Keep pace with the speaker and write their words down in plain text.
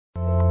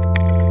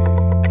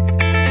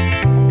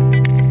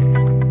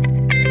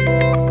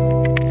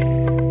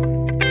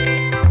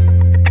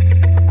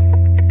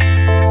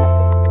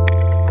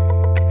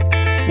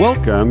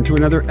Welcome to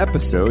another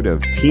episode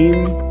of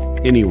Team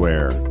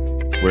Anywhere,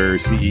 where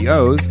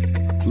CEOs,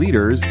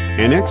 leaders,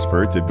 and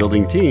experts at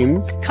building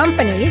teams,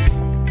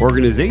 companies,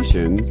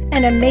 organizations,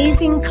 and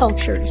amazing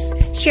cultures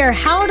share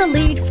how to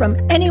lead from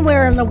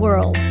anywhere in the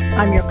world.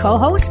 I'm your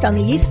co-host on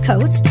the East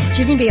Coast,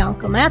 Ginny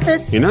Bianco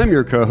Mathis. And I'm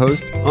your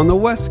co-host on the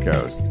West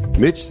Coast,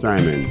 Mitch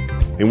Simon.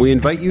 And we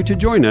invite you to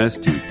join us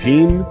to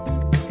Team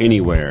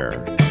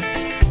Anywhere.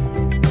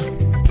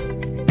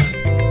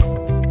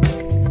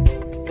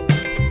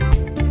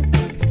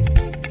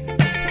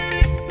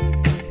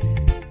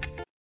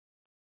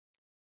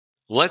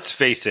 Let's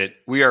face it,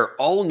 we are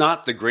all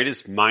not the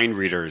greatest mind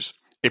readers.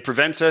 It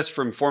prevents us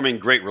from forming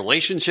great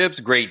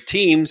relationships, great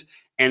teams,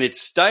 and it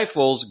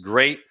stifles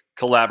great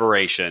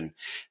collaboration.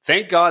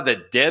 Thank God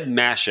that Deb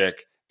Mashek,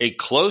 a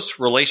close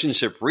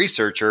relationship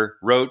researcher,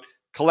 wrote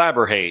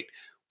Collaborate,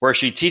 where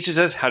she teaches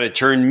us how to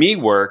turn me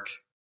work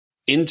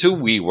into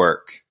we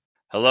work.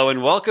 Hello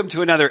and welcome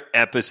to another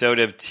episode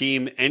of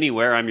Team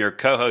Anywhere. I'm your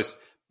co-host,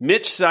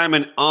 Mitch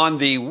Simon on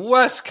the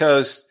West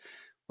Coast,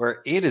 where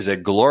it is a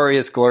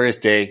glorious, glorious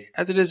day,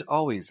 as it is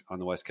always on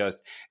the West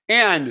Coast.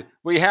 And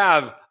we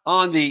have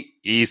on the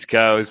East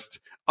Coast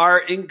our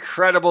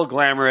incredible,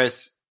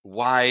 glamorous,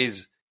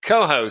 wise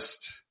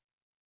co-host,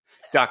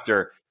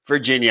 Dr.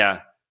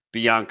 Virginia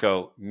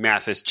Bianco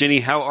Mathis. Ginny,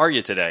 how are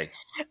you today?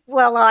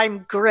 Well,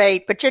 I'm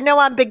great, but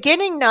I'm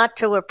beginning not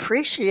to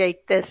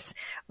appreciate this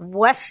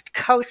West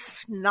Coast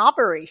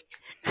snobbery.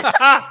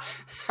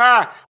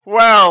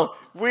 Well,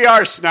 we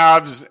are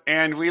snobs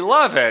and we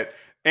love it.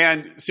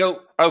 And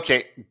so,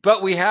 okay,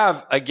 but we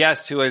have a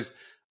guest who is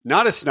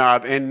not a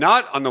snob and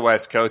not on the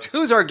West Coast.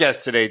 Who's our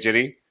guest today,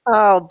 Ginny?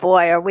 Oh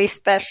boy, are we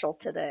special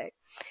today.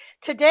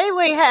 Today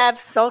we have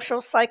social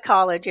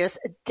psychologist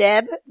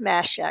Deb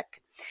Mashek,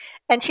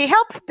 and she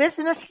helps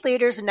business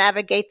leaders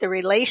navigate the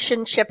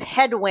relationship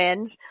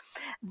headwinds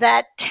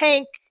that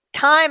tank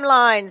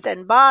timelines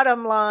and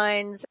bottom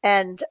lines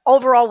and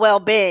overall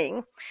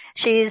well-being.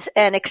 She's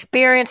an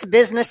experienced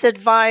business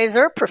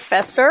advisor,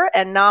 professor,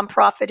 and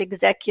nonprofit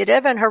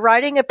executive, and her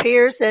writing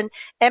appears in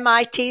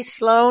MIT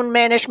Sloan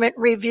Management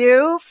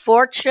Review,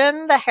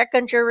 Fortune, The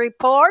Hechinger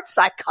Report,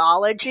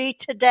 Psychology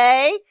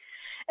Today.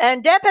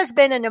 And Deb has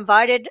been an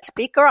invited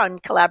speaker on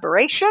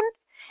collaboration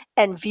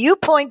and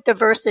viewpoint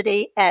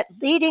diversity at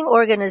leading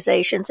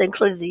organizations,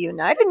 including the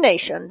United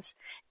Nations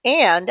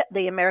and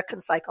the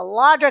American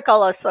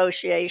Psychological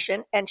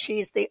Association, and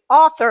she's the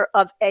author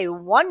of a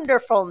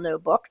wonderful new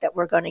book that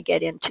we're going to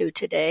get into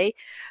today,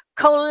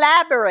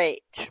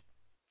 Collaborate.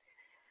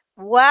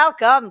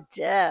 Welcome,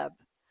 Deb.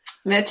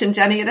 Mitch and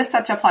Jenny, it is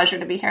such a pleasure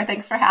to be here.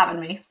 Thanks for having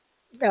me.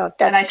 Oh,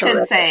 and I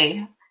should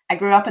say, I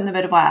grew up in the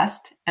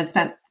Midwest and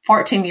spent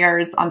 14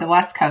 years on the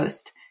West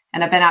Coast.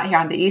 And I've been out here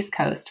on the East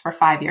Coast for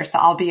 5 years. So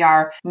I'll be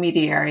our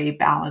mediary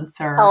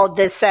balancer. Oh,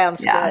 this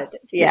sounds good.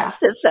 Yes,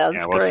 this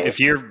sounds great.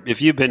 If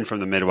you've been from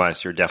the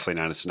Midwest, you're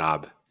definitely not a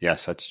snob.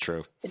 Yes, that's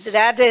true.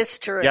 That is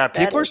true. Yeah,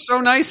 people are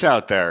so nice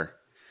out there.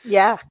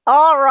 Yeah.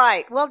 All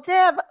right. Well,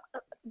 Deb,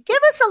 give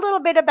us a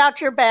little bit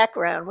about your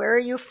background. Where are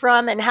you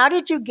from? And how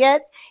did you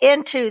get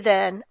into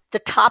then the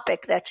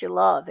topic that you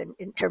love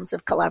in terms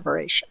of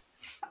collaboration?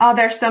 Oh,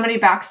 there's so many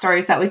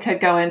backstories that we could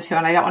go into,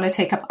 and I don't want to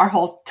take up our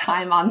whole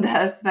time on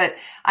this, but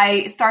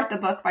I start the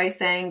book by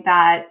saying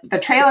that the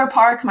trailer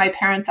park, my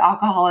parents'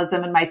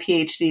 alcoholism, and my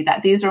PhD,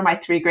 that these were my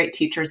three great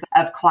teachers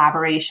of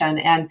collaboration.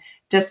 And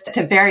just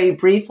to very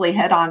briefly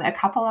hit on a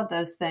couple of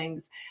those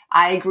things,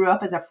 I grew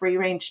up as a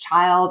free-range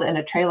child in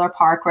a trailer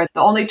park where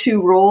the only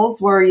two rules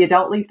were you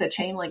don't leave the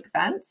chain link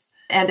fence.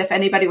 And if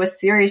anybody was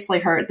seriously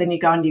hurt, then you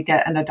go and you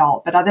get an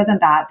adult. But other than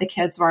that, the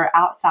kids were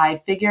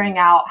outside figuring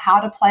out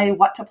how to play,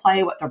 what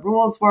the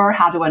rules were,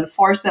 how to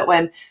enforce it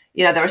when,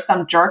 there was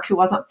some jerk who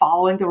wasn't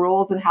following the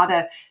rules, and how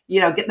to,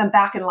 get them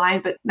back in line,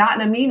 but not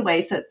in a mean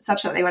way,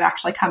 such that they would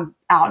actually come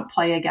out and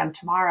play again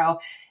tomorrow.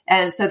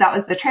 And so that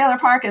was the trailer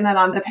park. And then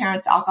on the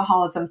parents'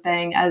 alcoholism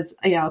thing, as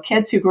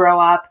kids who grow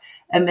up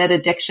amid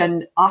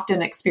addiction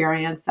often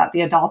experience that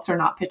the adults are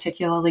not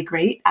particularly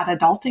great at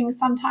adulting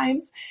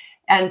sometimes.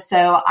 And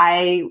so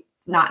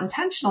not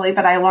intentionally,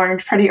 but I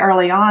learned pretty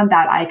early on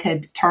that I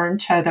could turn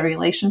to the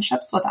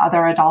relationships with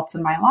other adults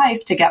in my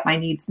life to get my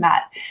needs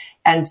met.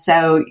 And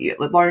so you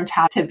learned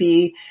how to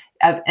be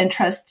of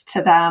interest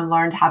to them,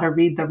 learned how to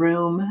read the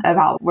room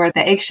about where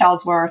the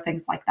eggshells were,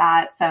 things like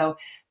that. So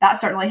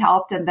that certainly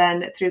helped. And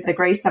then through the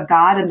grace of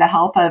God and the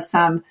help of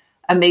some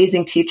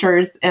amazing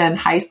teachers in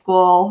high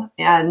school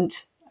and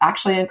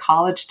actually in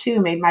college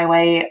too, made my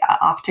way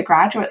off to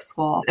graduate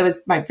school. It was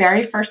my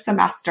very first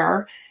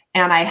semester,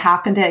 and I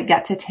happened to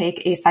get to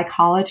take a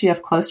psychology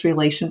of close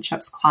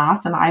relationships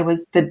class. And I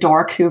was the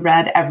dork who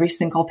read every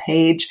single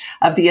page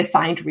of the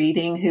assigned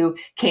reading, who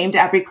came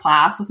to every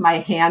class with my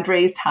hand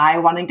raised high,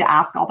 wanting to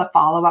ask all the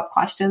follow-up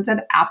questions,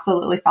 and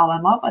absolutely fell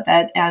in love with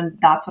it. And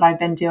that's what I've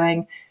been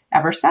doing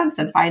ever since,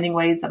 and finding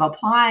ways of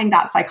applying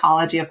that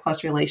psychology of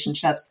close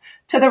relationships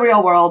to the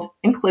real world,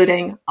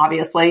 including,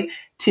 obviously,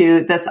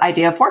 to this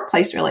idea of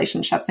workplace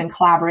relationships and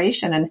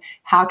collaboration. And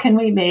how can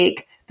we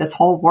make this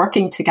whole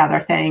working together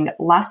thing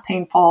less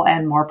painful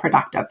and more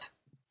productive?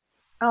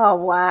 Oh,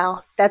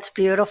 wow. That's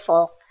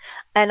beautiful.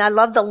 And I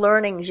love the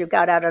learnings you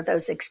got out of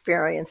those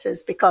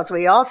experiences, because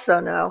we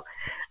also know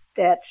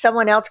that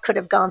someone else could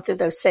have gone through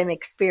those same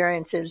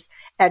experiences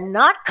and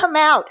not come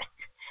out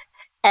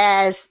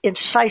as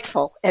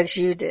insightful as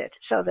you did.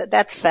 So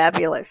that's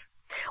fabulous.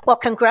 Well,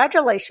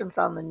 congratulations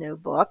on the new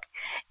book.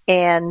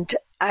 And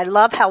I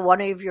love how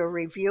one of your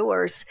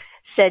reviewers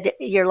said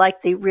you're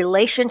like the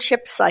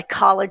relationship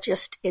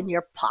psychologist in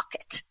your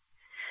pocket.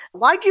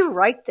 Why do you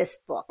write this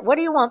book? What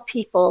do you want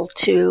people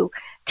to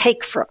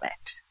take from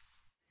it?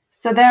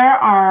 So there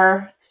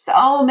are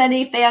so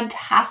many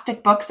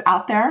fantastic books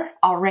out there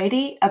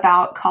already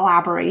about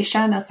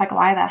collaboration. It's like,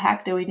 why the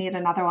heck do we need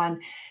another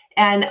one?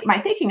 And my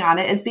thinking on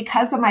it is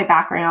because of my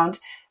background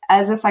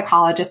as a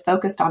psychologist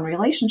focused on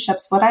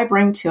relationships, what I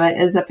bring to it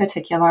is a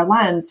particular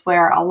lens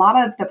where a lot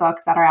of the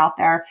books that are out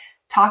there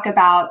talk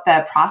about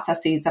the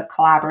processes of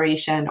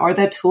collaboration or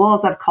the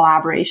tools of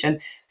collaboration.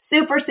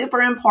 Super,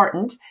 super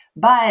important,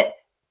 but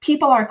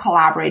people are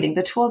collaborating.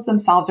 The tools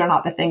themselves are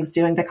not the things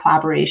doing the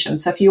collaboration.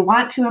 So if you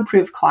want to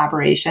improve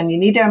collaboration, you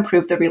need to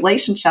improve the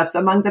relationships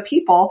among the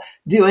people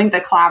doing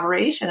the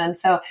collaboration. And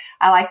so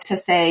I like to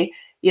say,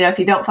 if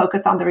you don't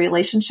focus on the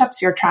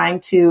relationships, you're trying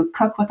to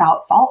cook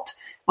without salt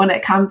when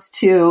it comes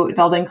to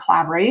building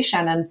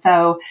collaboration. And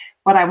so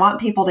what I want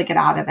people to get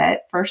out of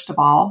it, first of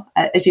all,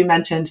 as you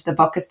mentioned, the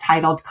book is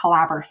titled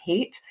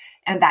Collaborate,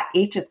 and that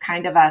H is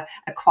kind of a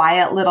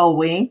quiet little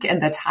wink in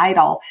the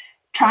title,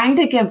 trying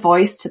to give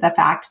voice to the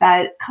fact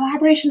that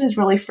collaboration is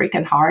really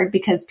freaking hard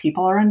because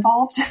people are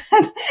involved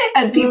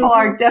and people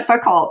are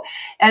difficult.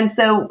 And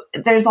so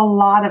there's a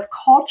lot of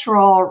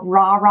cultural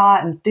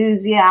rah-rah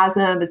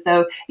enthusiasm as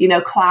though,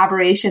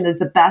 collaboration is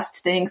the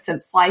best thing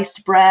since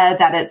sliced bread,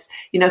 that it's,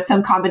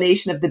 some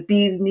combination of the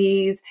bee's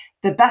knees,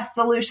 the best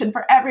solution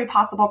for every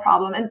possible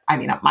problem. And I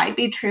mean, it might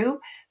be true,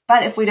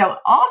 but if we don't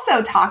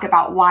also talk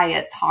about why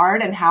it's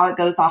hard and how it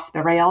goes off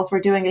the rails, we're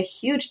doing a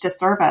huge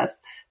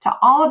disservice to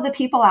all of the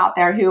people out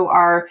there who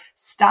are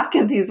stuck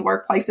in these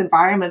workplace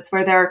environments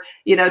where they're,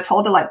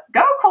 told to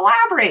go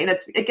collaborate. And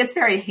it gets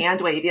very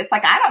hand wavy. It's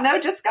like, I don't know,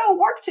 just go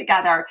work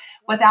together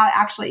without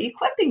actually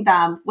equipping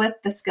them with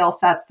the skill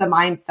sets, the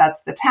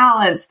mindsets, the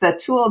talents, the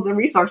tools and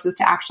resources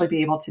to actually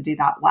be able to do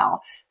that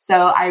well.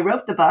 So I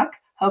wrote the book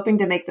hoping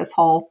to make this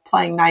whole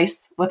playing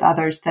nice with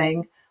others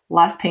thing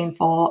less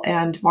painful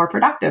and more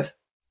productive.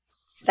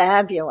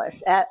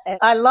 Fabulous.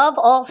 I love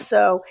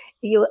also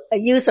you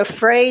use a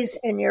phrase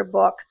in your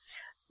book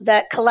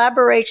that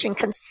collaboration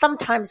can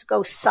sometimes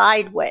go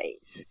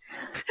sideways.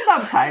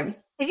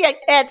 Sometimes. Yeah.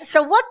 And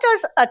so what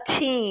does a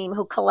team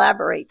who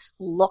collaborates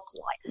look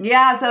like?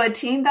 Yeah. So a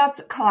team that's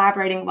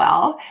collaborating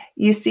well,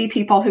 you see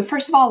people who,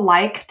 first of all,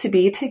 like to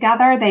be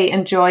together. They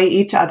enjoy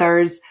each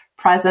other's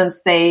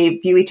presence. They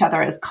view each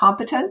other as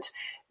competent.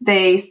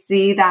 They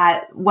see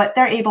that what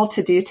they're able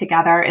to do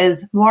together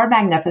is more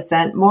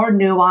magnificent, more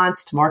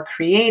nuanced, more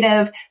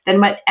creative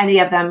than what any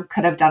of them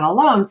could have done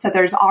alone. So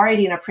there's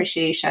already an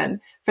appreciation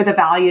for the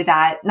value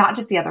that not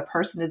just the other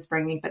person is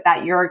bringing, but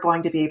that you're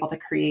going to be able to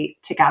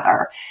create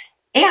together.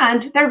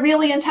 And they're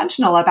really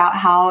intentional about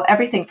how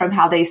everything from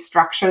how they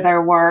structure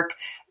their work,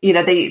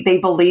 they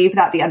believe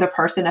that the other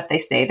person, if they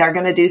say they're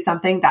going to do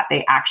something, that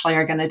they actually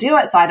are going to do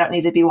it. So I don't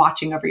need to be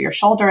watching over your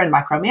shoulder and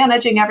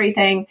micromanaging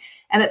everything.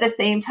 And at the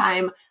same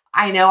time,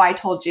 I know I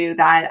told you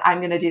that I'm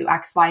going to do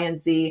X, Y, and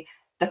Z.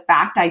 The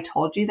fact I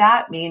told you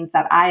that means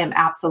that I am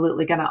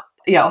absolutely going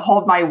to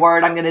hold my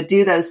word. I'm going to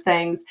do those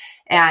things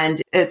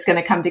and it's going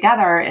to come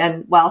together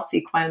in well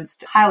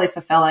sequenced, highly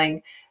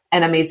fulfilling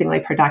and amazingly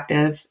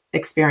productive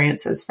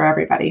experiences for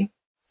everybody.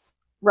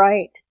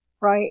 Right,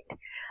 right.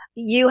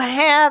 You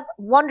have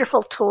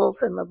wonderful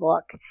tools in the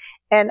book.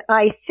 And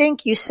I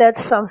think you said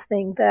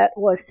something that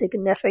was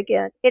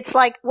significant. It's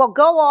like, well,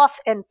 go off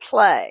and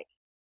play.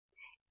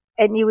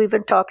 And you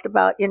even talked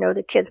about,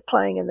 the kids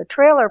playing in the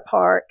trailer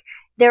park.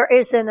 There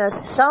is an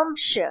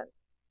assumption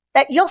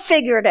that you'll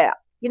figure it out.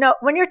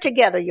 When you're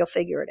together, you'll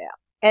figure it out.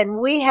 And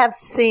we have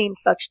seen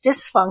such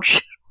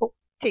dysfunctional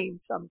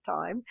teams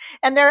sometime.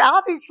 And they're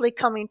obviously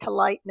coming to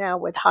light now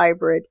with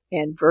hybrid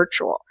and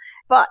virtual.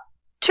 But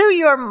to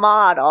your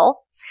model,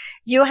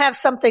 you have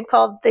something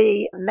called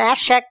the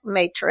Mashek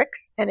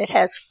matrix, and it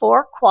has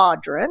 4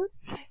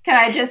 quadrants. Can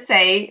I just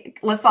say,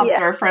 let's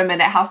observe for a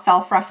minute how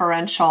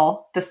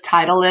self-referential this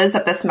title is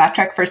of this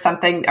metric for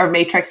something, or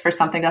matrix for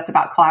something that's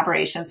about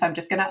collaboration. So I'm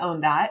just going to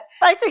own that.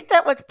 I think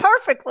that was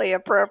perfectly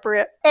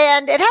appropriate.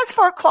 And it has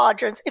 4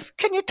 quadrants.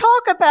 Can you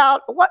talk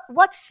about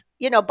what's,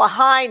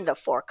 behind the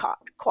 4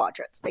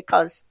 quadrants?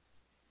 Because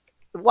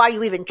why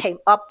you even came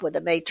up with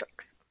a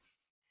matrix?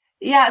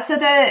 Yeah. So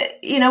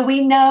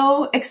we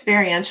know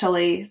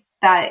experientially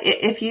that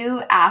if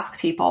you ask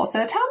people,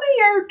 so tell me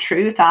your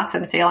true thoughts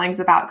and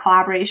feelings about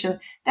collaboration,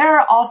 there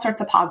are all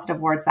sorts of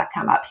positive words that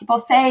come up. People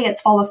say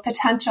it's full of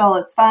potential,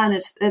 it's fun,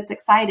 it's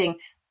exciting,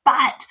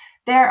 but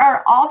there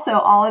are also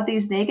all of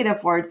these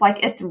negative words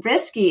like it's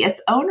risky,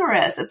 it's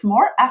onerous, it's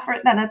more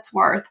effort than it's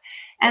worth.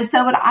 And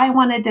so what I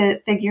wanted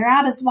to figure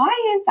out is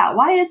why is that?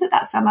 Why is it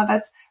that some of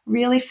us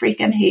really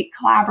freaking hate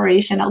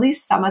collaboration, at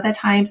least some of the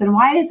times? And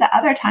why is it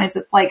other times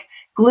it's like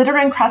glitter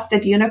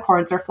encrusted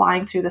unicorns are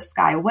flying through the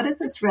sky? What is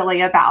this really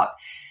about?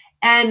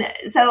 And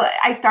so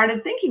I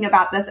started thinking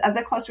about this as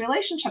a close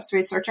relationships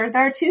researcher.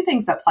 There are two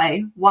things at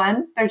play.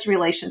 One, there's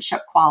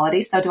relationship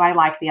quality. So do I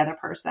like the other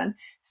person?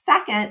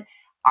 Second,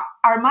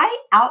 are my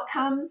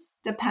outcomes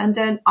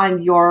dependent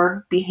on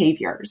your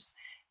behaviors?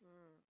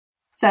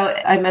 So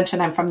I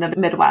mentioned I'm from the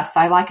Midwest. So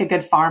I like a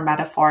good farm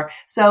metaphor.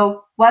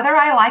 So whether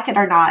I like it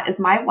or not, is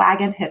my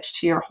wagon hitched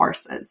to your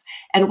horses?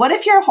 And what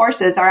if your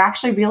horses are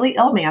actually really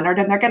ill-mannered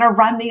and they're going to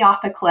run me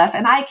off a cliff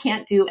and I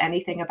can't do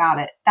anything about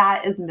it?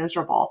 That is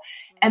miserable.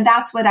 And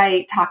that's what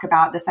I talk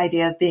about, this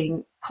idea of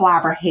being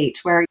collaborate,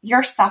 where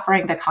you're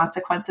suffering the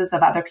consequences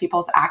of other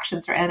people's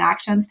actions or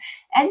inactions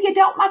and you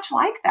don't much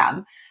like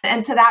them.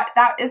 And so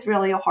that is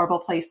really a horrible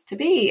place to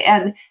be.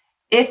 And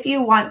if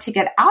you want to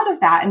get out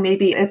of that, and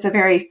maybe it's a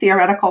very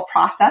theoretical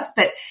process,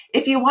 but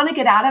if you want to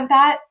get out of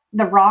that,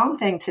 the wrong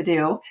thing to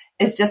do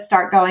is just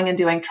start going and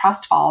doing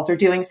trust falls or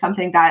doing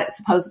something that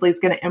supposedly is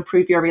going to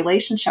improve your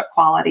relationship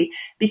quality.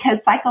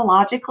 Because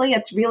psychologically,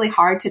 it's really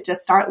hard to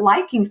just start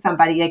liking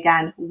somebody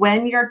again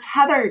when you're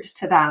tethered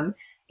to them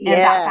in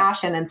that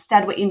fashion.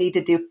 Instead, what you need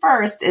to do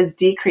first is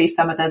decrease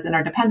some of those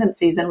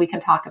interdependencies. And we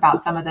can talk about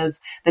some of those,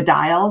 the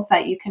dials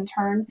that you can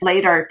turn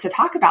later to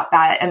talk about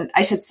that. And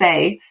I should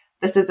say,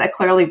 this is a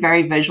clearly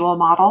very visual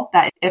model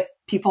that if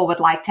people would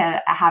like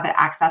to have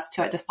access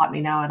to it, just let me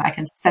know and I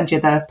can send you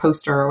the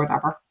poster or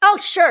whatever. Oh,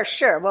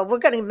 sure. Well, we're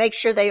going to make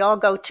sure they all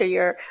go to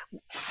your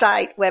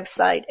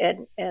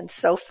website and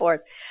so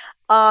forth.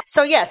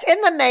 So yes, in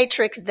the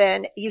matrix,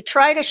 then you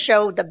try to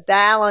show the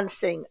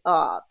balancing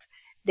of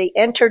the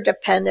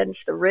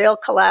interdependence, the real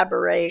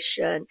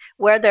collaboration,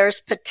 where there's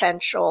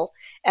potential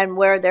and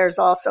where there's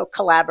also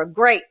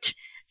collaborate.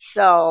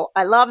 So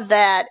I love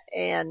that.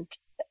 And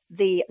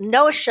the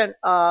notion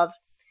of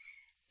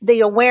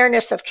the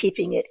awareness of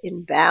keeping it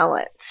in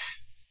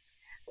balance,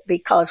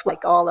 because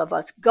like all of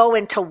us go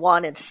into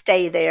one and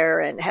stay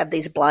there and have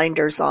these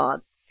blinders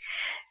on.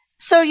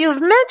 So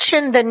you've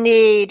mentioned the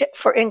need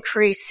for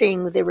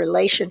increasing the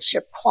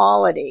relationship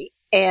quality,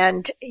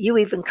 and you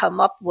even come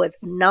up with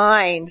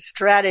 9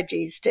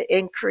 strategies to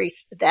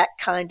increase that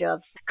kind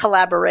of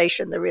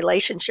collaboration, the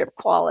relationship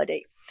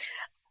quality.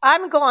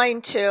 I'm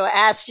going to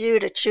ask you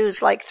to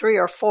choose like 3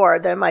 or 4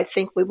 of them. I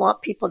think we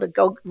want people to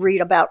go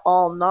read about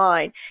all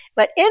 9.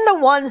 But in the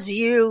ones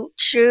you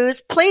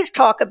choose, please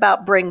talk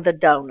about bring the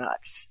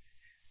donuts.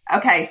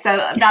 Okay, so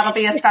that'll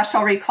be a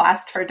special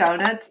request for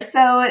donuts.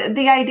 So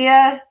the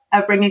idea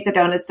of bringing the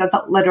donuts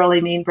doesn't literally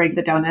mean bring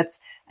the donuts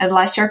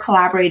unless you're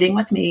collaborating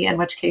with me, in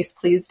which case,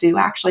 please do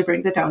actually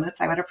bring the donuts.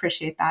 I would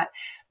appreciate that.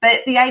 But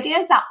the idea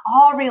is that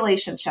all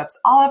relationships,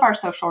 all of our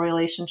social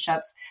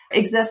relationships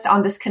exist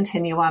on this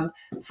continuum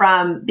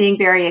from being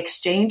very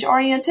exchange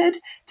oriented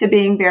to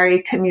being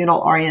very communal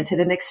oriented.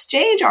 An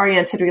exchange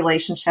oriented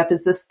relationship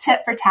is this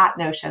tit for tat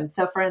notion.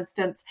 So for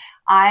instance,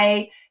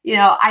 I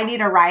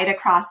need a ride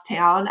across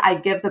town. I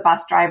give the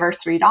bus driver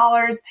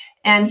 $3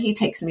 and he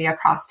takes me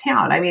across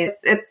town. I mean,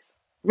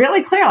 it's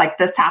really clear, like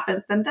this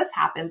happens, then this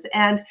happens.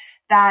 And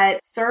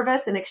that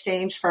service in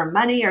exchange for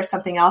money or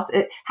something else,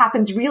 it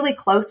happens really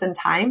close in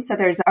time. So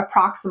there's a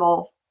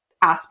proximal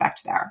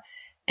aspect there.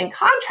 In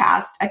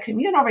contrast, a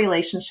communal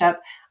relationship,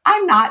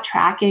 I'm not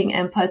tracking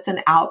inputs and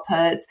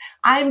outputs.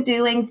 I'm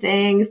doing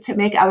things to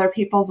make other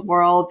people's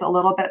worlds a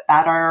little bit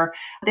better.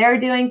 They're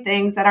doing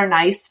things that are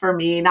nice for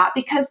me, not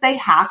because they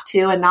have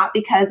to and not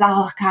because,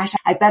 oh gosh,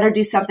 I better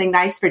do something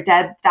nice for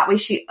Deb. That way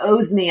she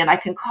owes me and I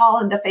can call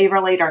in the favor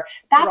later.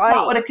 That's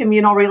not what a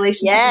communal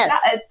relationship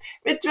is.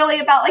 It's really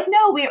about like,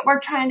 no, we're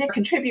trying to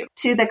contribute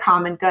to the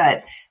common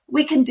good.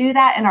 We can do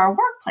that in our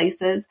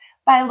workplaces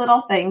by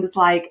little things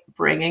like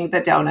bringing the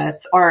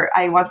donuts. Or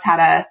I once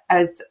I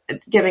was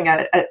giving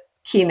a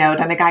keynote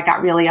and a guy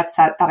got really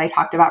upset that I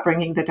talked about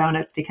bringing the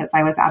donuts because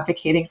I was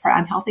advocating for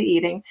unhealthy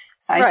eating.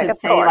 So I should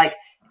say, like,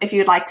 if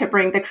you'd like to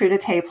bring the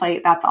crudité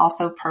plate, that's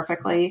also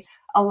perfectly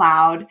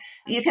allowed.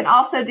 You can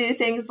also do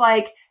things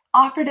like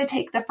offer to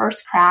take the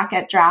first crack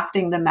at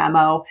drafting the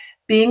memo,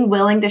 being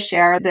willing to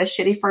share the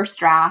shitty first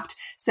draft.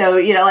 So,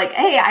 like,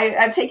 hey,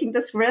 I'm taking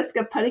this risk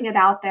of putting it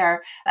out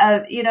there.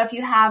 If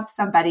you have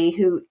somebody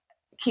who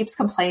keeps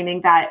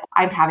complaining that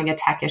I'm having a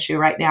tech issue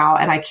right now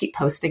and I keep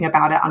posting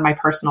about it on my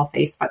personal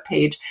Facebook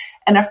page.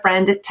 And a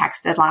friend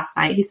texted last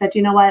night. He said,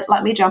 you know what?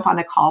 Let me jump on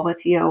a call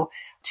with you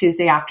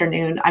Tuesday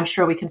afternoon. I'm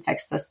sure we can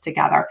fix this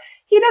together.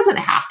 He doesn't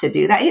have to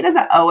do that. He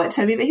doesn't owe it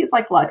to me, but he's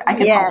like, look, I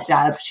can help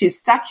Deb.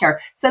 She's stuck here.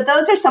 So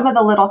those are some of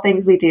the little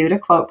things we do to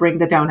quote, bring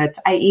the donuts,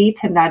 i.e.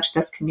 to nudge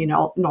this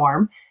communal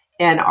norm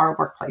in our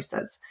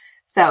workplaces.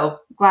 So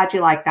glad you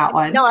like that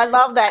one. No, I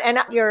love that. And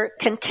your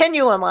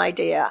continuum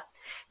idea.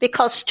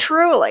 Because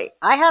truly,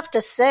 I have to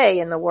say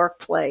in the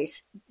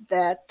workplace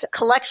that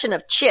collection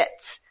of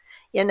chits,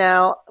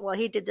 well,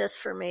 he did this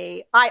for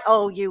me. I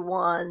owe you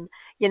one,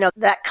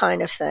 that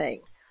kind of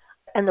thing.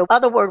 And the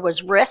other word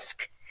was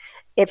risk.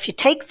 If you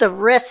take the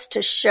risk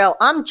to show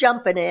I'm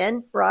jumping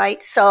in,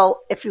 right? So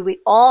if we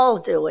all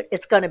do it,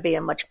 it's going to be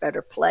a much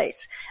better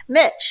place.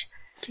 Mitch,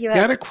 you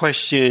had a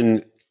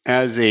question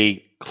as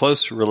a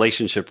close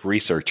relationship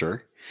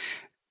researcher.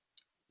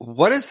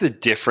 What is the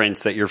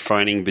difference that you're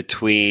finding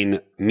between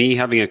me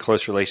having a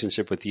close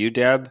relationship with you,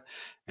 Deb,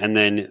 and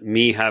then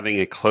me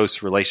having a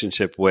close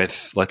relationship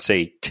with, let's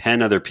say,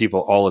 10 other people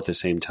all at the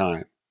same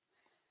time?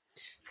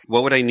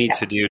 What would I need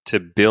to do to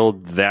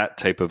build that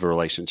type of a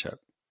relationship?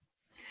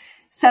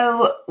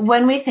 So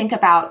when we think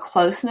about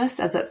closeness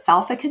as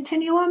itself a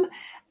continuum,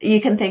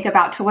 you can think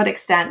about to what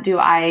extent do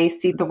I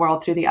see the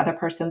world through the other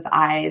person's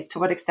eyes? To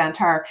what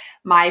extent are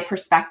my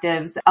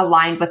perspectives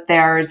aligned with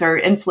theirs or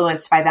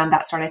influenced by them,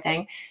 that sort of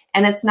thing.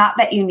 And it's not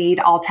that you need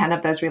all 10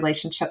 of those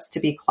relationships to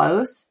be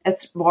close.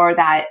 It's more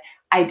that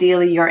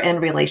ideally you're in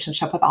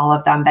relationship with all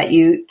of them, that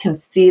you can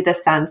see the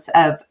sense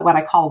of what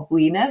I call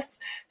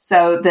we-ness.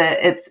 So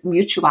it's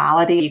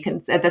mutuality.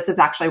 This is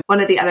actually one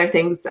of the other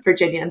things,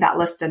 Virginia, in that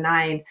list of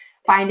 9,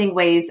 finding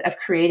ways of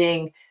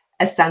creating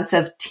a sense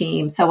of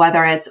team. So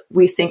whether it's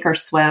we sink or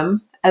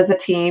swim as a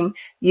team,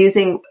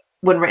 using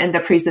when we're in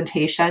the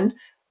presentation,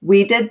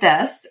 we did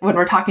this. When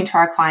we're talking to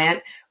our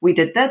client, we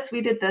did this,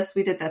 we did this,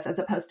 we did this, as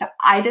opposed to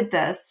I did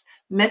this,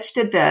 Mitch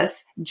did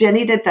this,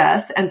 Jenny did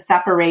this, and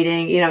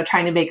separating,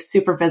 trying to make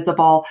super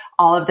visible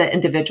all of the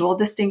individual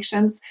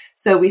distinctions.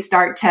 So we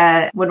start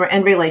to, when we're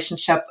in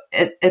relationship,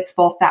 it's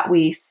both that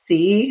we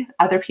see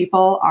other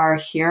people are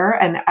here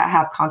and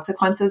have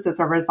consequences as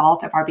a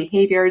result of our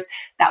behaviors,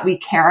 that we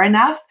care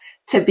enough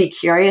to be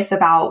curious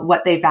about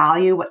what they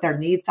value, what their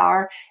needs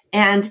are,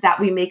 and that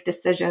we make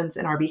decisions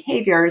in our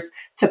behaviors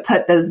to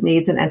put those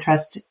needs and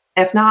interests,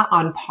 if not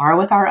on par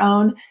with our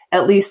own,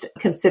 at least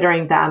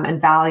considering them and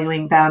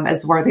valuing them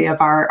as worthy of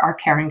our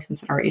care and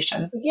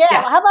consideration. Yeah.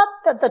 How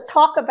about the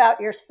talk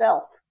about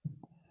yourself?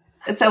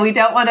 So we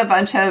don't want a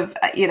bunch of,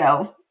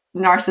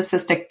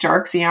 narcissistic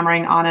jerks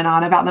yammering on and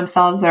on about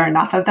themselves. There are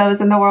enough of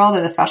those in the world,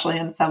 and especially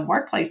in some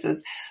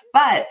workplaces.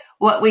 But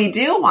what we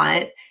do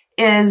want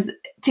is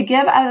to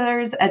give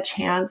others a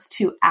chance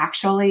to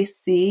actually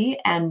see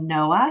and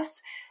know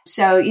us.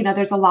 So,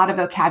 there's a lot of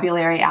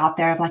vocabulary out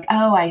there of like,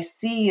 oh, I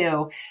see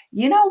you.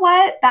 You know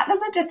what? That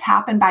doesn't just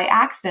happen by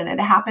accident.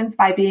 It happens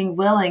by being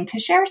willing to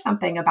share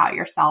something about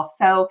yourself.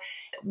 So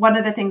one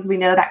of the things we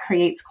know that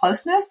creates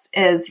closeness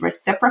is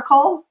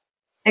reciprocal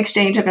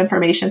exchange of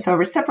information. So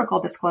reciprocal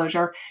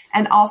disclosure,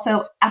 and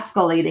also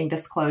escalating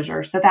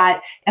disclosure, so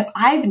that if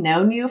I've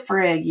known you for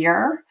a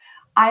year,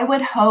 I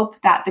would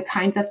hope that the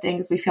kinds of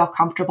things we feel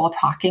comfortable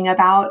talking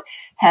about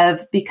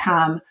have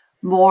become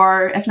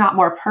more, if not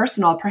more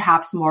personal,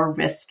 perhaps more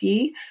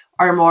risky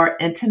or more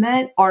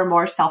intimate or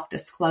more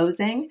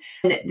self-disclosing.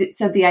 And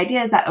so the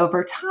idea is that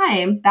over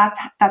time,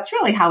 that's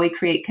really how we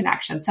create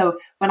connection. So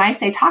when I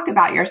say talk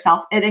about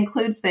yourself, it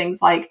includes things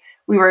like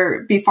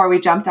before we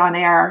jumped on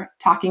air,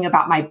 talking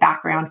about my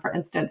background, for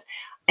instance.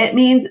 It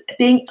means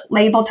being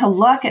able to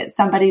look at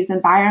somebody's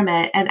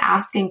environment and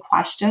asking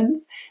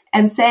questions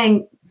and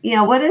saying,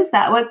 what is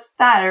that? What's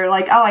that? Or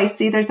like, oh, I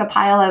see there's a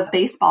pile of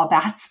baseball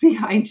bats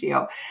behind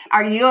you.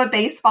 Are you a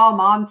baseball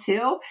mom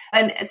too?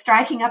 And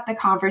striking up the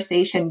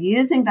conversation,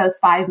 using those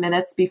 5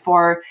 minutes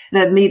before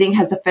the meeting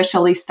has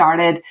officially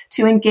started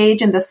to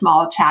engage in the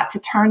small chat,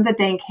 to turn the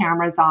dang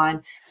cameras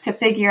on, to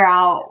figure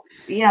out,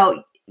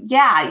 I'm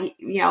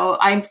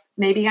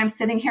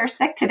sitting here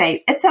sick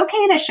today. It's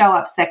okay to show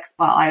up sick.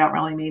 Well, I don't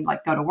really mean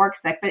like go to work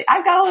sick, but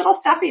I've got a little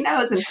stuffy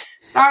nose and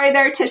sorry,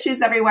 there are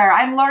tissues everywhere.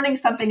 I'm learning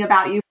something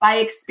about you by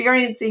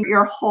experiencing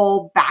your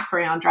whole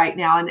background right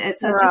now. And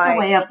it's just a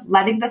way of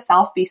letting the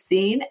self be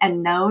seen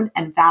and known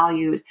and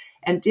valued,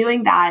 and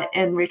doing that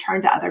in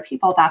return to other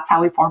people. That's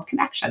how we form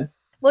connection.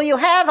 Well, you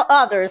have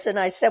others, and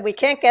I said we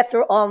can't get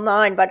through all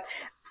 9, but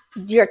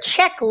your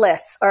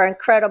checklists are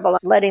incredible,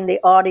 letting the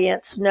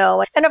audience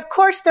know. And of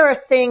course, there are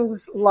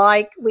things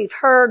like we've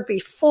heard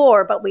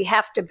before, but we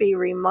have to be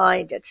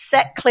reminded.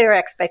 Set clear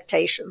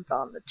expectations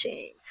on the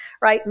team,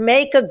 right?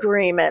 Make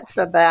agreements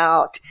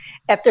about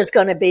if there's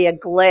going to be a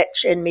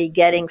glitch in me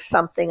getting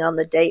something on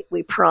the date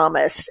we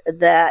promised,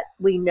 that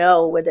we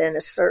know within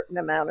a certain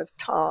amount of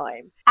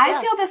time.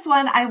 I feel this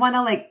one, I want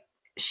to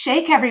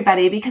shake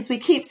everybody, because we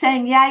keep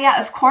saying,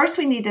 yeah, of course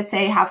we need to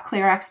have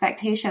clear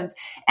expectations.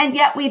 And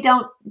yet we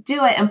don't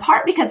do it, in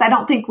part because I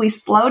don't think we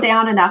slow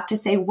down enough to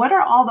say, what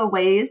are all the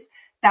ways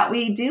that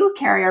we do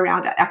carry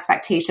around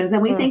expectations?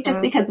 And we think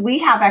just because we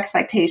have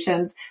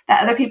expectations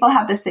that other people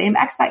have the same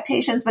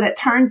expectations, but it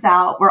turns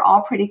out we're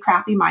all pretty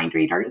crappy mind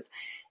readers.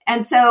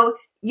 And so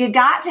you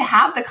got to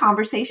have the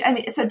conversation. I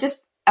mean, so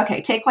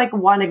take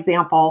one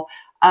example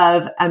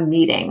of a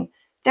meeting.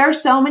 There are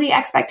so many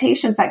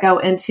expectations that go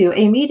into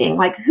a meeting,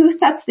 like who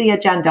sets the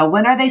agenda?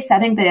 When are they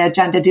setting the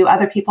agenda? Do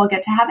other people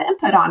get to have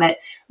input on it?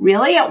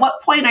 Really? At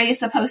what point are you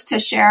supposed to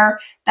share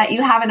that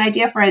you have an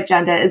idea for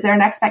agenda? Is there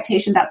an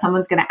expectation that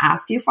someone's going to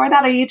ask you for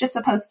that? Or are you just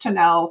supposed to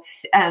know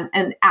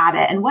and add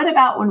it? And what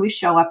about when we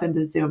show up in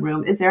the Zoom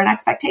room? Is there an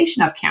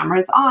expectation of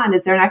cameras on?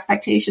 Is there an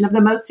expectation of the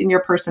most senior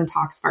person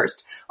talks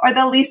first or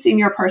the least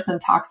senior person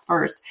talks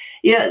first?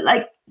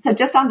 So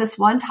just on this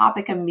one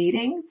topic of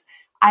meetings,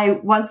 I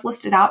once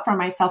listed out for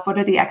myself, what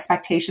are the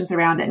expectations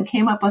around it, and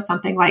came up with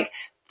something like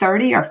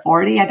 30 or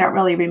 40. I don't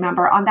really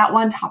remember, on that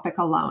one topic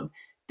alone.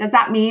 Does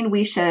that mean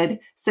we should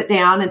sit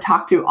down and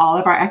talk through all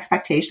of our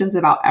expectations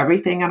about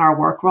everything in our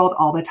work world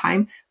all the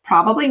time?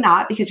 Probably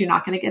not, because you're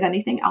not going to get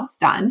anything else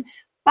done.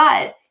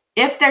 But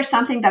if there's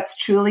something that's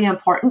truly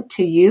important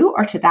to you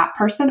or to that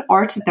person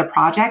or to the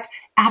project,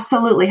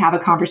 absolutely have a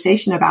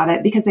conversation about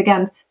it. Because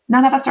again,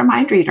 none of us are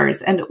mind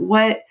readers. And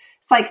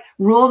it's like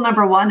rule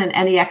number one in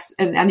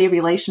any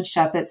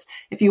relationship. It's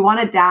if you want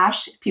to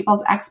dash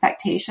people's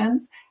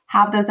expectations,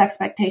 have those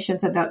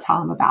expectations and don't tell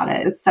them about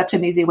it. It's such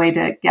an easy way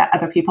to get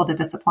other people to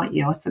disappoint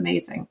you. It's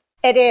amazing.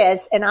 It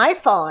is. And I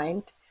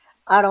find,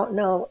 I don't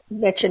know,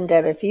 Mitch and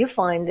Deb, if you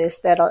find this,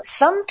 that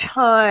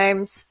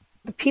sometimes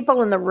the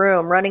people in the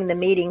room running the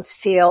meetings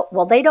feel,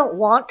 well, they don't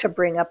want to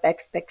bring up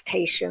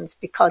expectations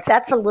because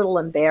that's a little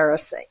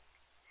embarrassing.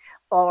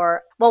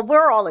 Or, well,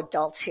 we're all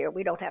adults here.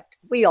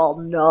 We all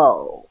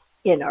know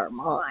in our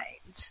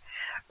minds,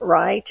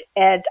 right?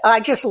 And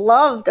I just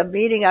loved a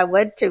meeting I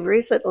went to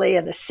recently,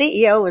 and the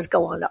CEO was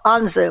going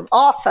on Zoom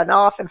off and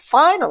off. And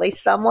finally,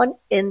 someone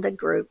in the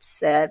group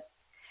said,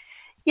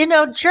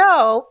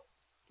 Joe,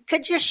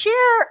 could you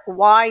share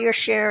why you're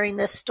sharing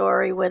this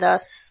story with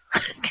us?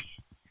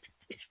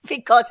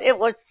 Because it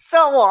was so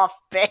off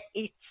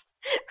base,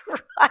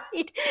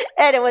 right?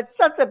 And it was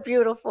such a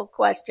beautiful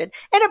question.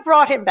 And it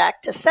brought him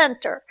back to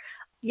center.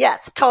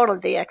 Yes, totally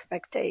the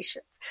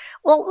expectations.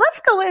 Well, let's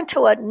go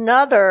into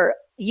another.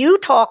 You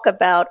talk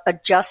about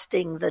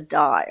adjusting the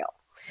dial.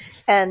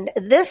 And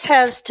this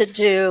has to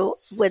do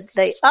with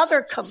the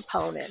other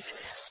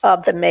component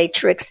of the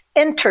matrix,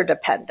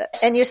 interdependent.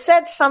 And you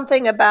said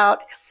something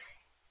about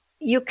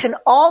you can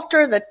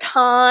alter the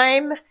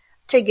time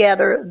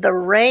together, the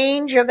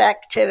range of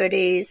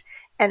activities,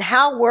 and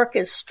how work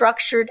is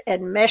structured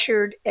and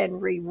measured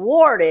and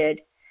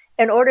rewarded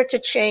in order to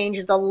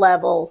change the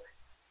level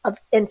of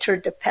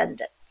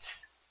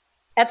interdependence.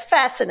 That's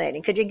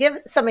fascinating. Could you give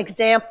some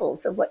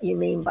examples of what you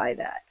mean by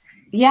that?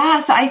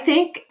 Yes, I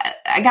think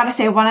I got to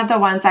say one of the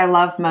ones I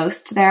love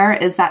most there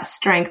is that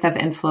strength of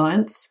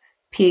influence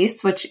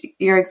piece, which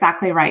you're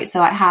exactly right.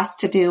 So it has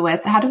to do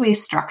with how do we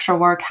structure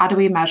work? How do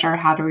we measure?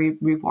 How do we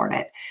reward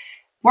it?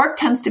 Work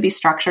tends to be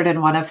structured in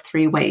one of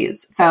three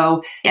ways.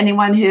 So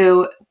anyone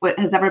who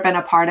has ever been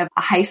a part of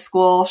a high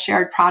school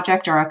shared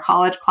project or a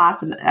college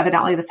class, and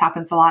evidently this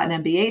happens a lot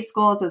in MBA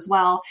schools as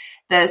well,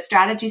 the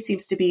strategy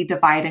seems to be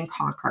divide and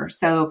conquer.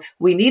 So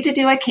we need to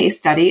do a case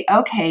study.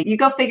 Okay, you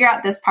go figure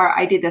out this part,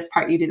 I do this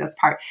part, you do this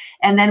part.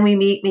 And then we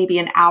meet maybe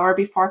an hour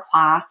before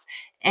class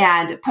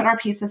and put our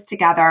pieces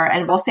together.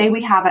 And we'll say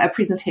we have a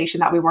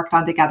presentation that we worked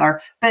on together,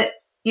 but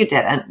you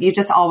didn't. You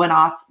just all went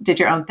off, did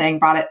your own thing,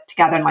 brought it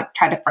together and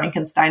tried to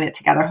Frankenstein it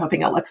together,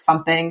 hoping it looks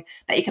something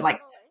that you can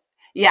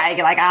you're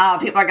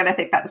people are going to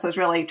think that this was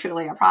really,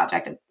 truly a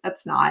project. And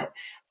that's not.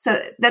 So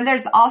then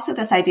there's also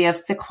this idea of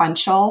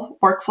sequential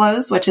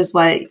workflows, which is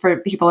what for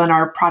people in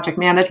our project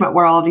management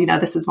world,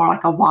 this is more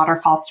like a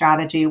waterfall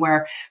strategy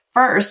where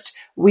first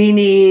we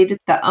need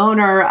the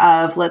owner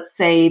of, let's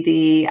say,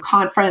 the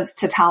conference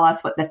to tell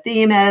us what the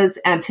theme is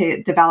and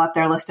to develop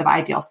their list of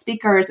ideal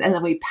speakers. And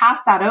then we pass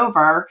that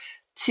over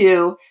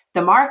to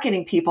the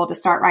marketing people to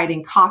start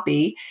writing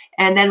copy.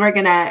 And then we're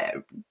going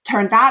to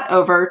turn that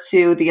over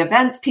to the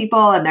events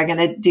people and they're going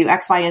to do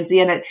X, Y, and Z.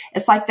 And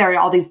it's like there are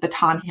all these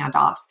baton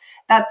handoffs.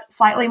 That's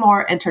slightly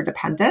more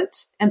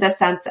interdependent in the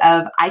sense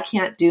of I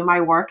can't do my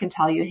work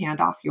until you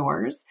hand off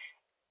yours.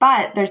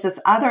 But there's this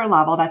other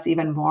level that's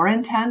even more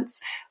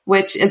intense,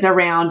 which is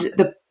around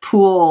the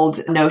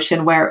pooled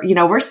notion where,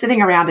 we're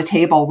sitting around a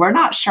table. We're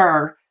not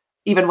sure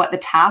even what the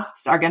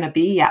tasks are going to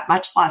be yet,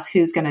 much less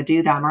who's going to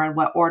do them or in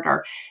what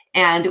order.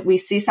 And we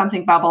see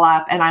something bubble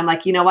up and I'm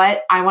like, you know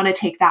what? I want to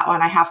take that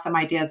one. I have some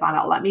ideas on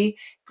it. Let me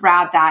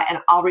grab that and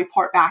I'll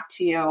report back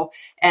to you.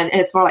 And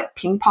it's more like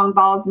ping pong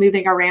balls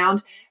moving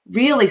around.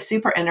 Really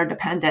super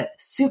interdependent,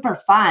 super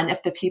fun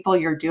if the people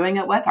you're doing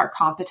it with are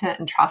competent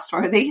and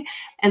trustworthy,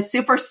 and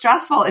super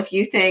stressful if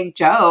you think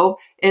Joe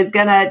is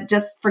going to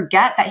just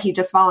forget that he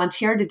just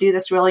volunteered to do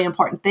this really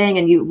important thing.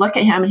 And you look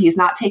at him and he's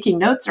not taking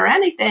notes or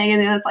anything.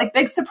 And it's like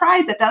big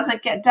surprise. It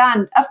doesn't get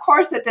done. Of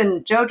course it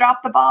didn't. Joe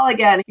dropped the ball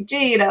again.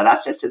 Gee,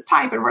 that's just his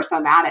type. And we're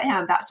so mad at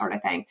him, that sort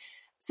of thing.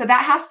 So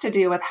that has to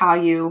do with how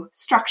you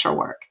structure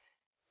work.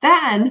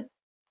 Then,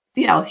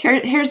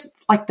 here's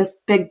like this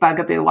big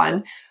bugaboo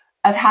one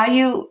of how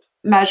you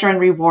measure and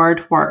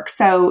reward work?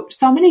 So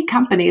many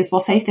companies will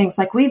say things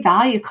like, we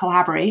value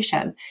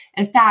collaboration.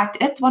 In fact,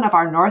 it's one of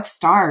our North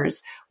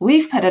Stars.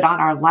 We've put it on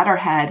our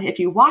letterhead. If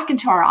you walk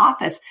into our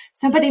office,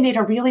 somebody made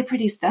a really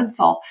pretty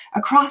stencil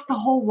across the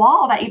whole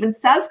wall that even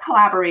says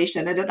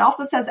collaboration. And it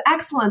also says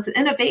excellence and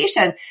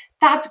innovation.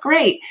 That's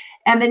great.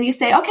 And then you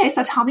say, okay,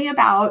 so tell me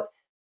about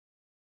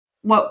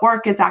what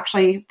work is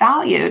actually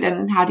valued.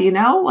 And how do you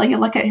know? Well, you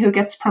look at who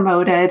gets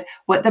promoted,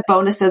 what the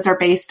bonuses are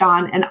based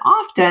on. And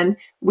often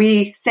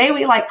we say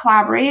we like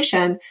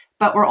collaboration,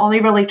 but we're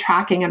only really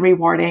tracking and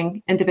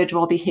rewarding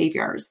individual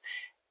behaviors.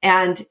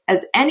 And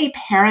as any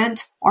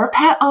parent or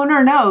pet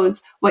owner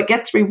knows, what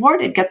gets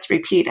rewarded gets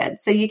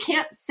repeated. So you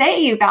can't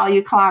say you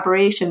value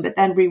collaboration, but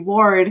then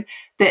reward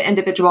the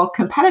individual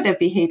competitive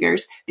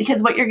behaviors,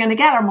 because what you're going to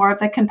get are more of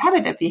the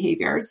competitive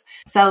behaviors.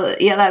 So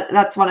yeah,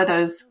 that's one of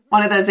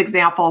those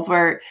examples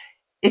where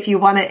if you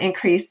want to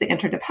increase the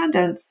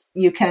interdependence,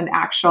 you can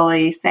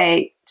actually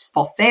say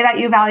that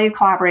you value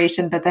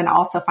collaboration, but then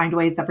also find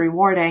ways of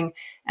rewarding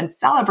and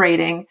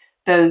celebrating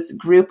those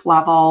group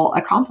level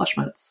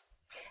accomplishments.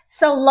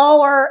 So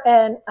lower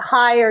and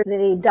higher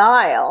the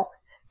dial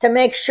to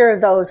make sure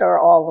those are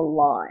all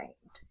aligned.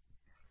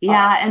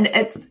 Yeah. And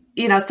it's,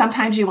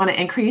 sometimes you want to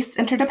increase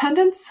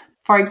interdependence.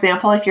 For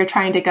example, if you're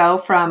trying to go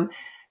from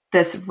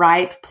this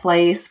ripe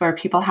place where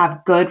people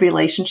have good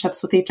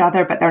relationships with each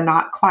other, but they're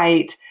not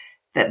quite,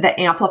 the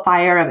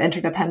amplifier of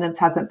interdependence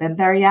hasn't been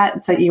there yet.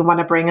 And so you want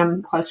to bring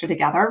them closer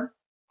together.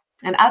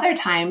 And other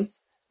times,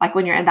 like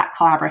when you're in that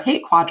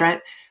collaborate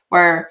quadrant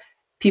where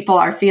people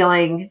are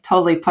feeling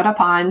totally put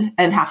upon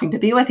and having to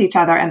be with each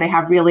other, and they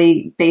have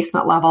really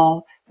basement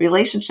level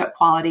relationship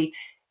quality,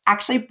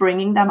 actually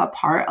bringing them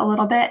apart a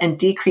little bit and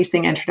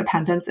decreasing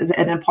interdependence is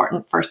an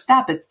important first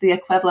step. It's the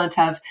equivalent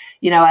of,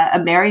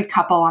 a married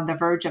couple on the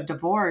verge of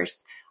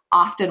divorce.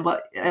 Often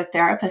what a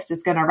therapist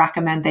is going to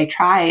recommend they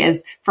try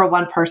is for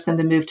one person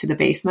to move to the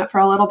basement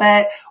for a little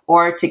bit,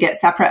 or to get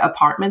separate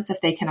apartments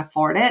if they can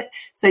afford it.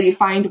 So you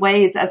find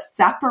ways of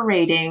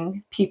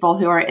separating people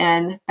who are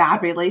in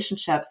bad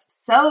relationships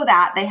so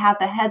that they have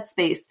the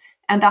headspace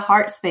and the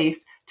heart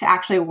space to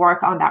actually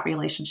work on that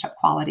relationship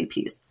quality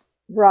piece.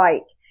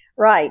 Right.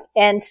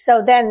 And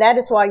so then that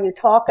is why you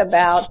talk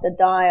about the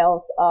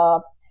dials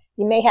of,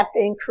 you may have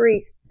to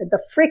increase the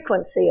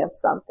frequency of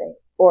something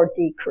or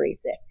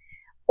decrease it,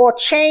 or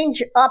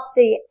change up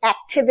the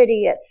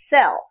activity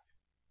itself.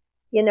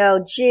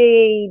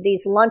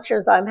 These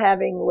lunches I'm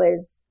having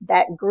with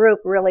that group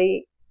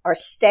really are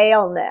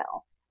stale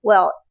now.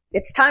 Well,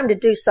 it's time to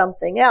do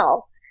something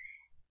else.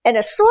 And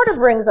it sort of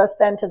brings us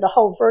then to the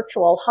whole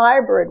virtual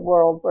hybrid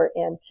world we're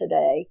in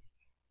today,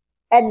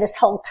 and this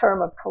whole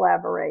term of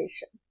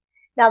collaboration.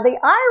 Now, the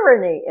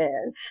irony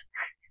is,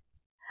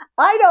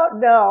 I don't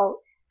know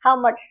how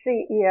much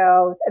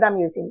CEOs, and I'm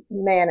using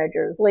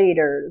managers,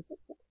 leaders,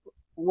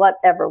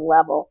 whatever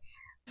level,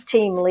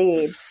 team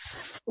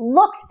leads,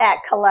 looked at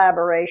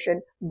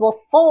collaboration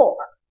before,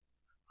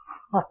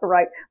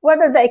 right?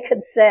 Whether they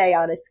could say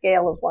on a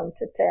scale of 1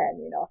 to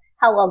 10,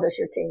 how well does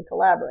your team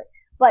collaborate?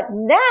 But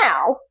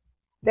now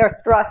they're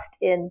thrust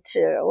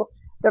into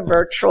the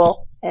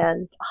virtual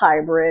and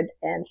hybrid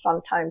and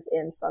sometimes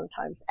in,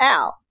 sometimes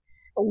out.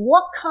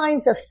 What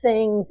kinds of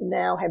things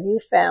now have you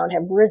found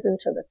have risen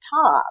to the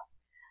top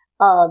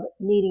of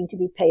needing to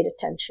be paid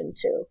attention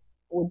to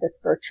with this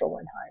virtual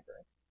and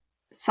hybrid?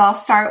 So I'll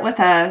start with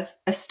a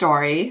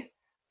story,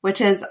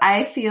 which is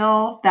I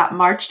feel that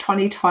March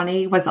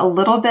 2020 was a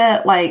little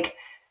bit like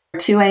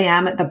 2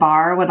 a.m. at the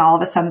bar when all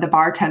of a sudden the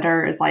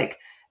bartender is like,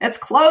 it's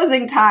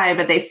closing time,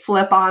 and they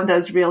flip on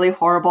those really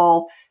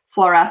horrible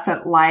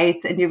fluorescent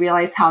lights, and you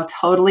realize how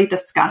totally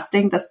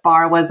disgusting this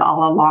bar was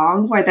all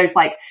along, where there's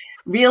like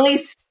really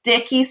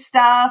sticky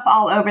stuff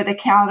all over the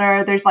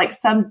counter. There's like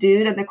some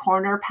dude in the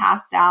corner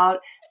passed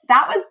out.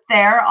 That was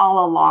there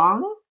all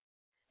along.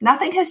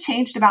 Nothing has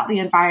changed about the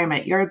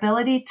environment. Your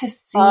ability to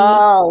see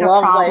the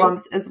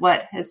problems is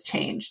what has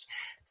changed.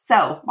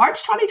 So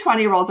March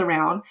 2020 rolls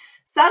around.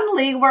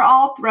 Suddenly, we're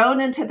all thrown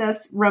into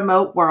this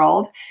remote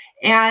world,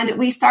 and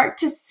we start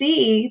to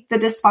see the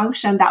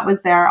dysfunction that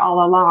was there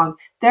all along.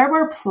 There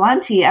were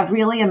plenty of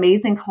really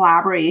amazing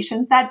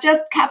collaborations that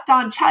just kept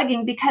on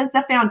chugging because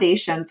the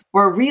foundations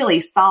were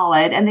really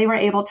solid and they were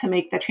able to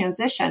make the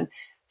transition.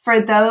 For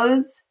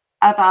those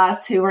of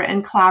us who were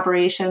in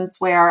collaborations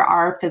where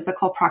our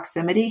physical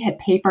proximity had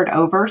papered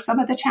over some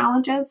of the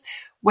challenges,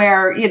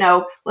 where,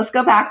 let's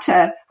go back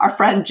to our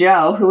friend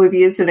Joe, who we've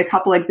used in a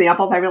couple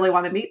examples. I really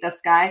want to meet this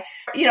guy.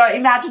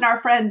 Imagine our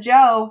friend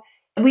Joe,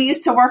 we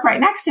used to work right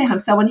next to him.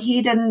 So when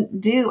he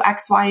didn't do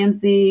X, Y, and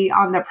Z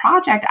on the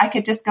project, I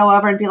could just go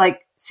over and be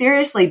like,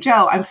 seriously,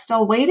 Joe, I'm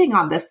still waiting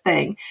on this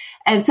thing.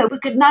 And so we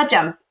could nudge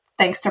him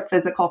thanks to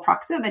physical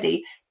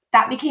proximity.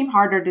 That became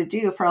harder to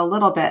do for a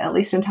little bit, at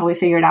least until we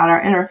figured out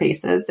our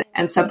interfaces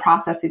and some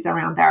processes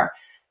around there.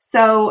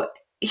 So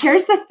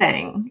here's the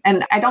thing,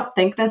 and I don't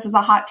think this is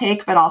a hot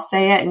take, but I'll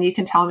say it and you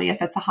can tell me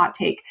if it's a hot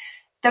take.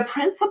 The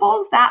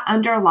principles that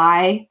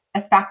underlie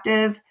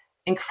effective,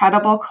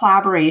 incredible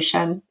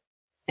collaboration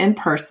in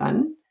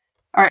person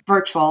or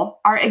virtual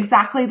are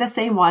exactly the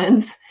same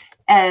ones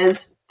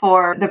as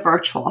for the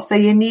virtual. So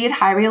you need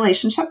high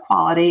relationship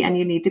quality, and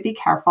you need to be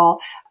careful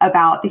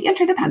about the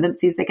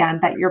interdependencies,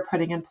 again, that you're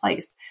putting in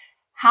place.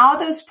 How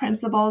those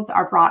principles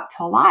are brought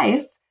to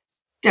life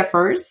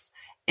differs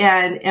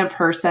in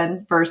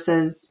person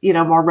versus,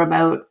 more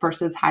remote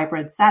versus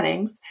hybrid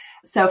settings.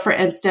 So for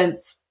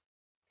instance,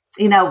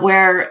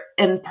 where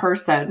in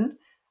person,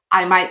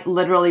 I might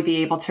literally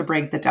be able to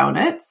bring the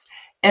donuts.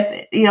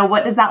 If,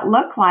 what does that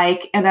look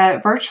like in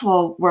a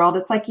virtual world?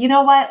 It's like,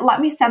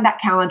 let me send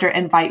that calendar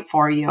invite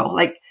for you.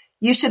 Like,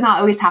 you should not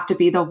always have to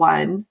be the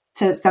one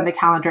to send the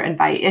calendar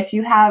invite. If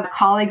you have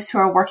colleagues who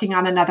are working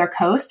on another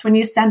coast, when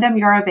you send them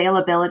your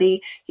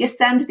availability, you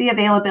send the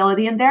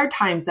availability in their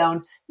time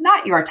zone,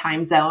 not your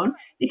time zone,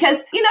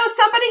 because,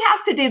 somebody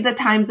has to do the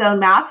time zone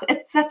math.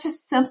 It's such a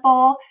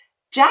simple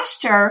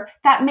gesture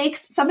that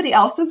makes somebody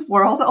else's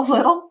world a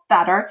little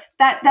better.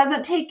 That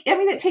doesn't take,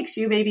 it takes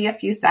you maybe a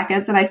few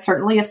seconds, and I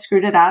certainly have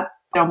screwed it up,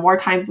 more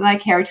times than I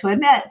care to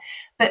admit,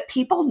 but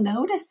people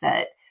notice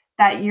it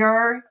that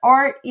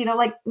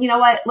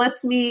what,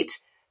 let's meet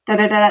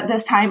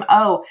this time.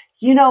 Oh,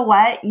 you know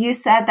what? You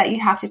said that you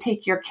have to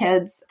take your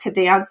kids to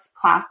dance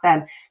class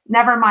then.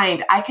 Never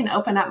mind. I can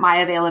open up my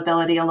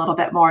availability a little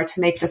bit more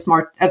to make this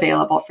more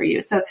available for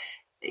you. So,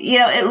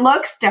 it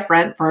looks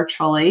different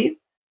virtually,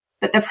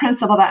 but the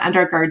principle that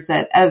undergirds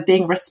it of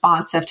being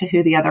responsive to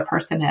who the other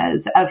person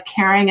is, of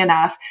caring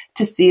enough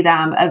to see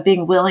them, of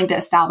being willing to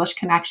establish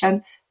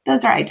connection,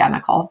 those are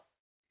identical.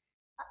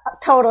 I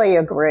totally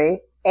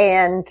agree.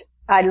 And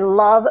I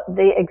love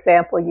the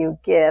example you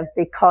give,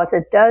 because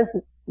it does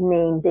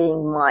mean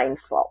being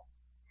mindful.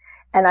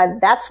 And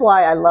that's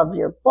why I love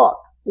your book,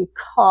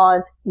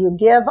 because you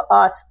give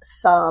us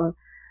some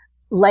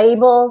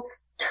labels,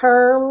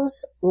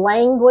 terms,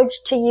 language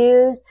to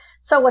use.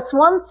 So it's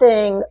one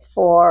thing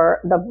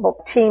for the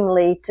book team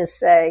lead to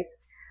say,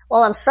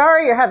 well, I'm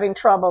sorry you're having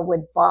trouble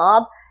with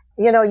Bob.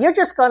 You're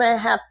just going to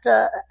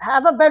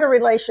have a better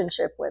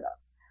relationship with him,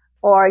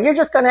 or you're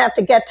just going to have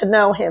to get to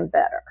know him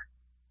better.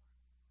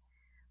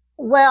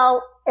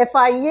 Well, if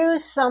I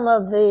use some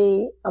of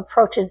the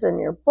approaches in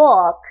your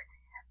book,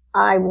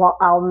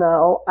 I'll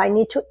know I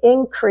need to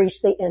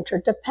increase the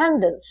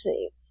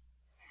interdependencies.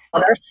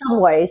 Well, there are some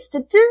ways to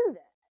do that.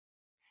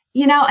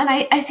 And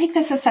I think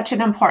this is such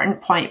an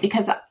important point,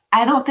 because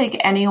I don't think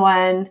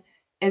anyone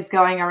is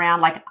going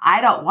around like, I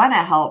don't want to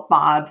help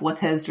Bob with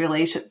his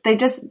relation. They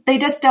just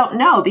don't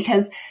know,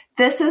 because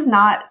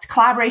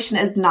collaboration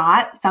is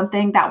not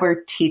something that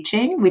we're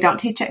teaching. We don't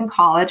teach it in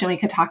college, and we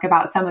could talk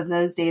about some of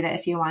those data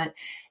if you want.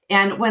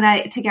 And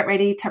to get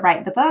ready to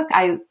write the book,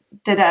 I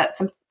did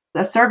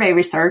a survey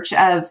research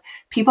of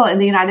people in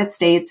the United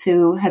States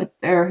who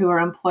are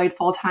employed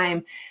full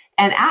time,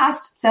 and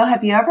asked, so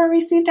have you ever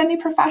received any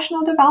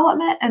professional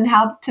development and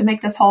how to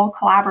make this whole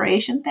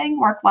collaboration thing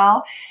work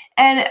well?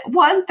 And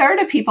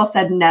 1/3 of people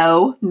said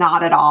no,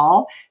 not at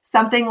all.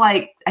 Something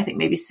like, I think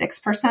maybe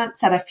 6%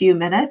 said a few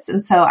minutes.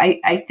 And so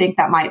I think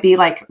that might be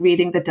like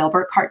reading the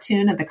Dilbert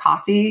cartoon in the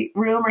coffee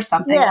room or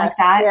something like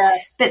that.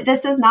 Yes. But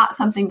this is not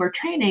something we're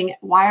training.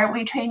 Why aren't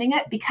we training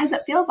it? Because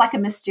it feels like a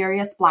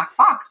mysterious black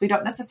box. We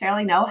don't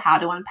necessarily know how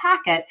to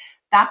unpack it.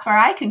 That's where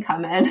I can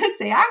come in and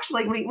say,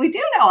 actually, we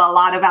do know a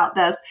lot about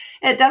this.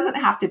 It doesn't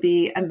have to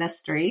be a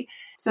mystery.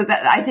 So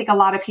that I think a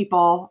lot of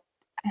people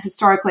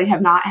historically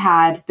have not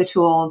had the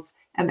tools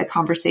and the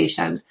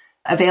conversation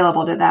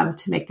available to them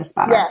to make this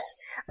better. Yes.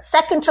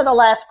 Second to the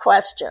last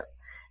question.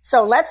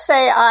 So let's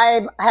say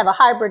I have a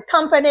hybrid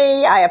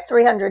company. I have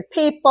 300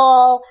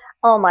 people.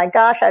 Oh my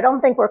gosh, I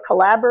don't think we're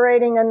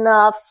collaborating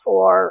enough,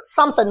 or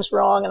something's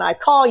wrong, and I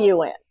call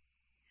you in.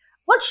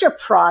 What's your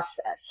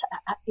process?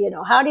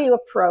 How do you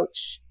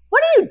approach?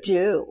 What do you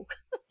do?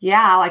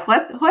 Yeah, like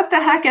what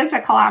the heck is a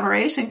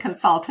collaboration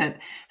consultant?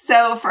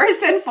 So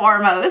first and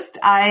foremost,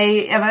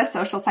 I am a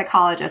social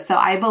psychologist. So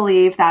I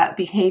believe that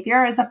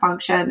behavior is a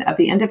function of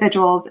the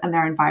individuals and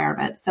their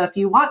environment. So if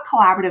you want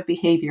collaborative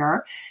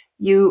behavior,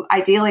 you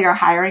ideally are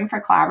hiring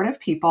for collaborative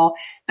people,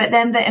 but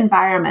then the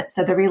environment,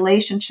 so the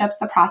relationships,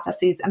 the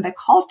processes, and the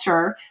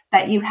culture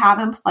that you have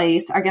in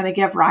place are going to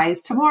give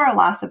rise to more or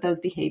less of those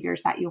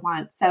behaviors that you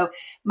want. So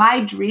my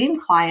dream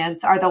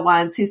clients are the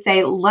ones who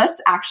say, let's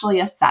actually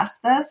assess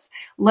this.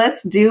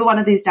 Let's do one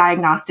of these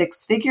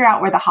diagnostics, figure out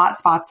where the hot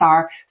spots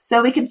are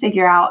so we can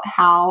figure out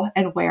how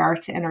and where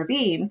to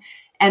intervene.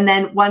 And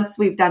then once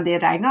we've done the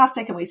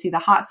diagnostic and we see the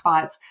hot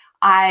spots,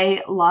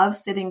 I love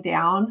sitting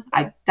down,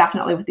 I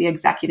definitely with the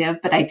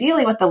executive, but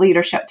ideally with the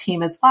leadership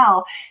team as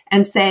well,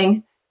 and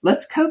saying,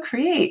 let's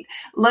co-create.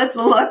 Let's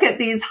look at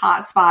these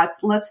hot spots.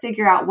 Let's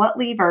figure out what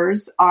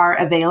levers are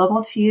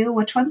available to you.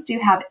 Which ones do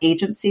you have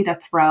agency to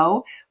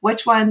throw?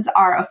 Which ones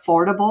are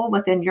affordable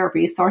within your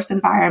resource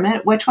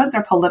environment? Which ones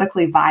are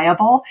politically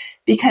viable?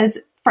 Because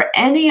for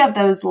any of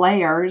those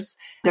layers,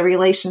 the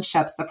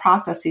relationships, the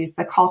processes,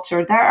 the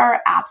culture, there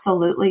are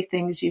absolutely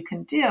things you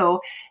can do.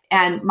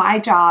 And my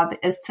job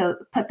is to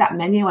put that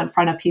menu in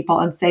front of people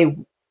and say,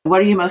 what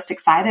are you most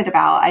excited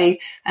about? I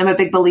am a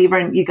big believer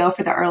in you go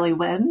for the early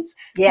wins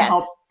to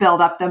help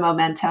build up the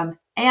momentum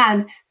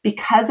And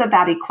because of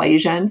that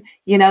equation,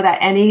 you know that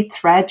any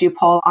thread you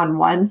pull on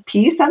one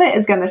piece of it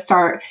is going to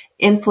start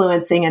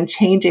influencing and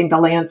changing the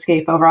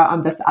landscape over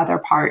on this other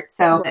part.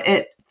 So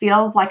it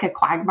feels like a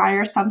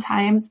quagmire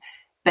sometimes.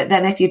 But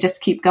then if you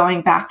just keep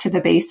going back to the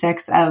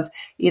basics of,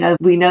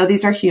 we know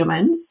these are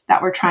humans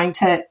that we're trying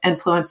to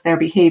influence their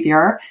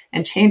behavior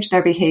and change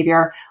their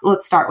behavior.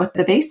 Let's start with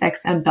the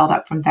basics and build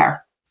up from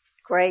there.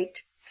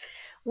 Great.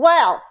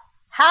 Well,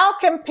 how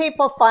can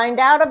people find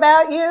out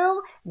about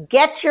you,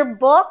 get your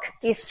book,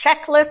 these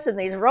checklists and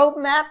these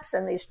roadmaps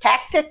and these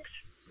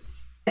tactics?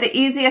 The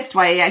easiest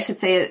way, I should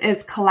say,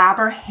 is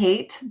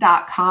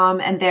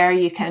collaborate.com. And there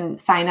you can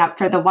sign up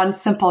for the One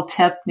Simple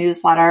Tip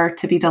newsletter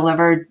to be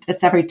delivered.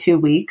 It's every 2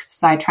 weeks.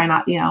 So I try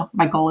not,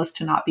 my goal is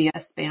to not be a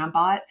spam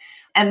bot.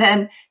 And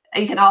then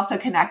you can also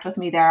connect with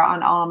me there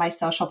on all of my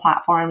social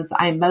platforms.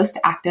 I'm most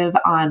active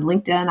on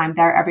LinkedIn. I'm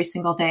there every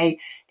single day,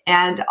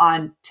 and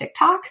on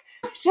TikTok,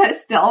 which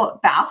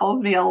still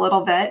baffles me a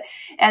little bit.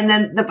 And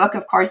then the book,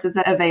 of course,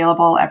 is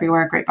available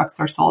everywhere great books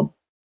are sold.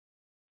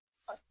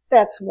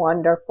 That's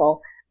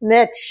wonderful.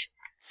 Mitch.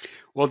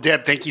 Well,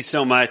 Deb, thank you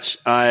so much.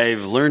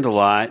 I've learned a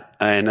lot,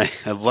 and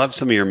I've loved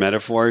some of your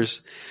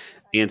metaphors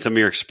and some of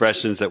your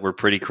expressions that were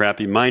pretty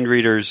crappy mind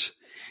readers.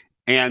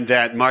 And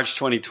that March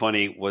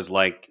 2020 was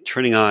like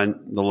turning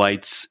on the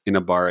lights in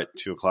a bar at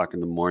 2:00 in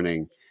the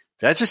morning.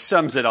 That just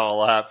sums it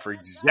all up for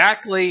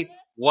exactly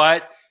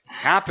what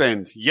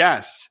happened.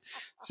 Yes.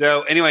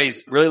 So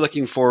anyways, really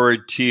looking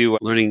forward to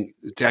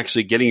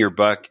actually getting your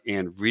book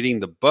and reading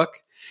the book.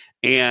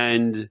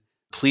 And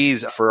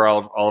please, for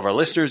all of our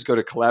listeners, go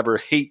to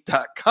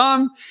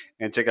collaborate.com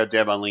and check out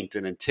Deb on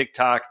LinkedIn and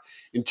TikTok.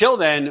 Until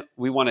then,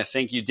 we want to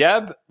thank you,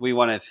 Deb. We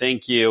want to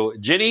thank you,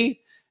 Ginny.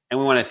 And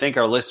we want to thank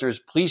our listeners.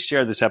 Please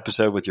share this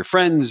episode with your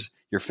friends,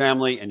 your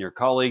family, and your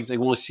colleagues. And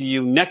we'll see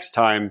you next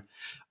time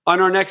on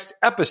our next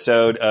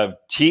episode of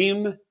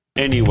Team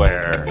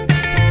Anywhere.